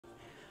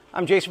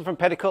I'm Jason from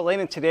Petticoat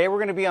Lane, and today we're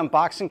going to be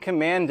unboxing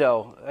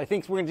Commando. I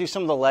think we're going to do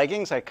some of the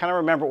leggings. I kind of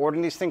remember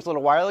ordering these things a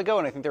little while ago,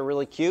 and I think they're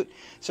really cute.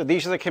 So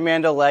these are the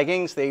Commando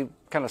leggings. They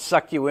kind of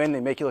suck you in. They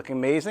make you look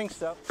amazing.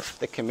 So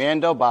the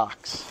Commando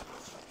box.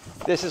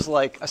 This is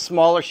like a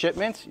smaller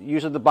shipment.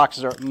 Usually the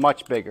boxes are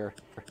much bigger.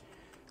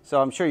 So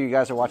I'm sure you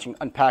guys are watching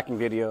unpacking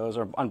videos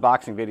or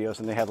unboxing videos,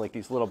 and they have like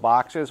these little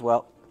boxes.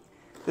 Well,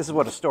 this is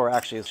what a store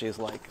actually is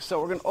like.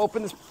 So we're going to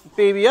open this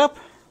baby up.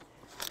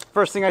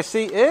 First thing I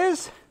see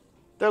is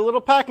their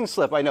little packing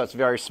slip. I know it's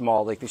very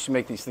small. Like, they should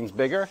make these things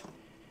bigger.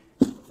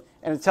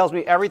 And it tells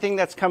me everything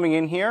that's coming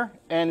in here,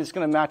 and it's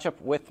going to match up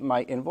with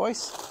my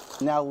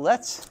invoice. Now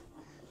let's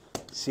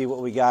see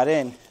what we got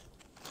in.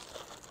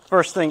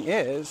 First thing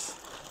is,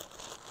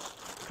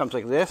 comes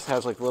like this,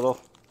 has like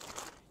little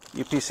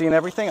UPC and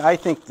everything. I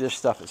think this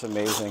stuff is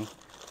amazing.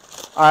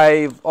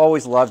 I've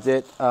always loved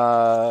it.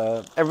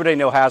 Everybody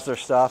has their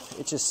stuff.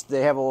 It's just,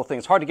 they have a little thing.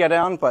 It's hard to get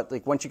on, but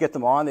like once you get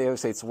them on, they always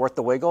say it's worth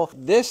the wiggle.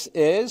 This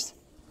is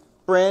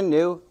brand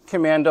new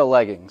Commando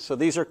leggings. So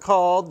these are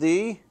called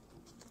the,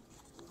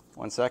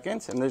 one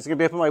second, and there's going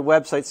to be up on my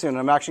website soon.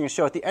 I'm actually going to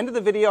show at the end of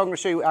the video, I'm going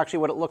to show you actually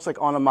what it looks like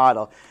on a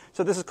model.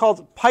 So this is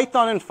called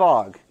Python and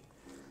Fog.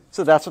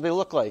 So that's what they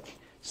look like.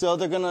 So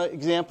they're going to,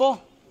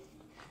 example,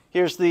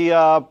 here's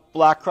the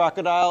black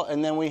crocodile,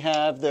 and then we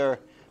have their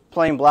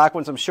plain black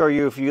ones. I'm sure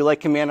you, if you like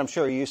Commando, I'm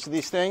sure you're used to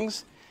these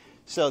things.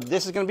 So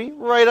this is going to be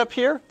right up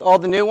here, all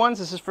the new ones.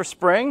 This is for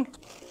spring.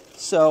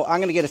 So I'm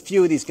going to get a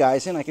few of these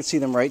guys in. I can see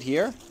them right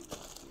here.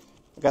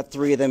 I've got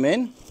 3 of them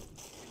in.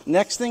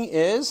 Next thing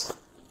is,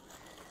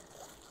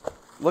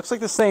 looks like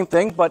the same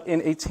thing, but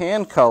in a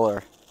tan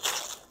color.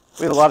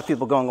 We have a lot of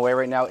people going away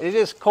right now. It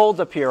is cold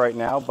up here right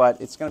now,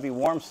 but it's going to be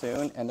warm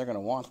soon, and they're going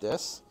to want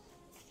this.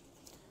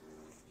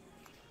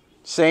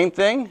 Same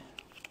thing,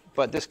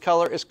 but this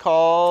color is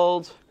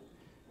called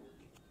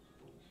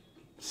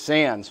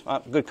Sands.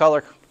 Good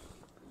color.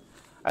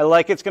 I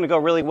like it. It's going to go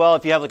really well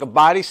if you have like a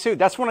bodysuit.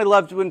 That's when I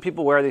love when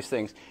people wear these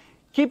things.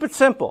 Keep it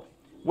simple.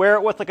 Wear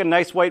it with like a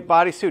nice white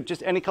bodysuit,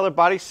 just any color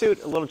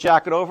bodysuit, a little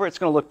jacket over. It's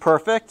going to look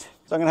perfect.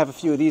 So I'm going to have a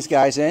few of these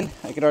guys in.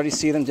 I can already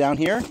see them down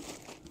here.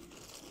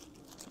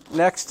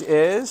 Next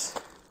is,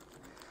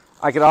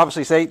 I could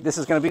obviously say this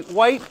is going to be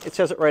white. It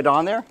says it right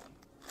on there.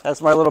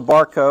 That's my little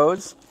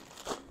barcodes.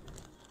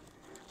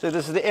 So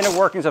this is the inner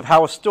workings of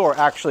how a store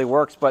actually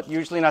works, but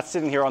usually not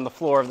sitting here on the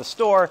floor of the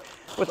store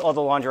with all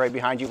the lingerie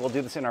behind you. We'll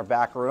do this in our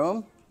back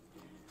room.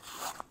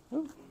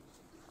 Ooh.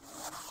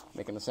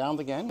 Making the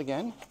sound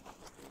again.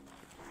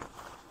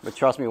 But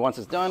trust me, once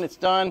it's done, it's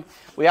done.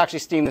 We actually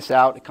steam this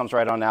out. It comes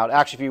right on out.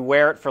 Actually, if you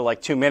wear it for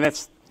like 2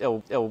 minutes,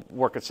 it'll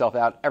work itself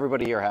out.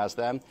 Everybody here has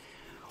them.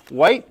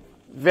 White,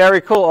 very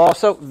cool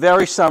also,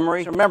 very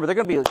summery. Remember, they're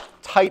going to be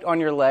tight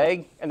on your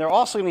leg, and they're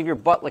also going to give your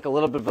butt like a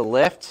little bit of a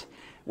lift,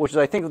 which is,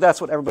 I think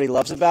that's what everybody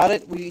loves about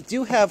it. We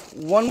do have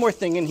one more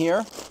thing in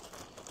here,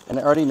 and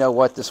I already know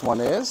what this one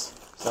is,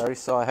 because I already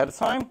saw ahead of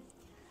time.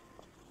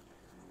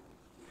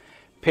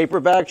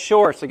 Paper bag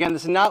shorts. Again,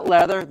 this is not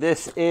leather.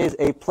 This is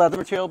a pleather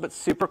material, but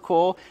super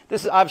cool.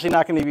 This is obviously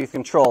not going to be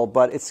control,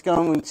 but it's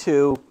going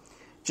to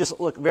just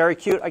look very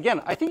cute.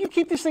 Again, I think you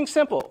keep these things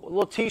simple. A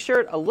little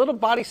t-shirt, a little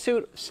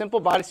bodysuit,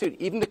 simple bodysuit.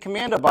 Even the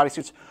Commando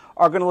bodysuits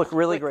are going to look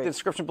really great. The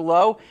description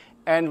below,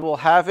 and we'll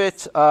have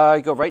it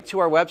go right to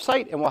our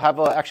website, and we'll have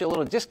actually a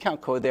little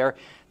discount code there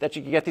that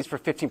you can get these for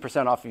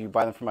 15% off if you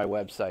buy them from my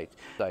website.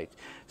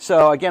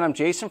 So again, I'm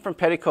Jason from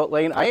Petticoat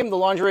Lane. I am the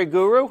lingerie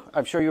guru.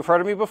 I'm sure you've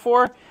heard of me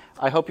before.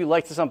 I hope you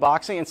liked this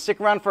unboxing, and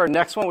stick around for our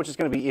next one, which is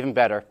going to be even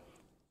better.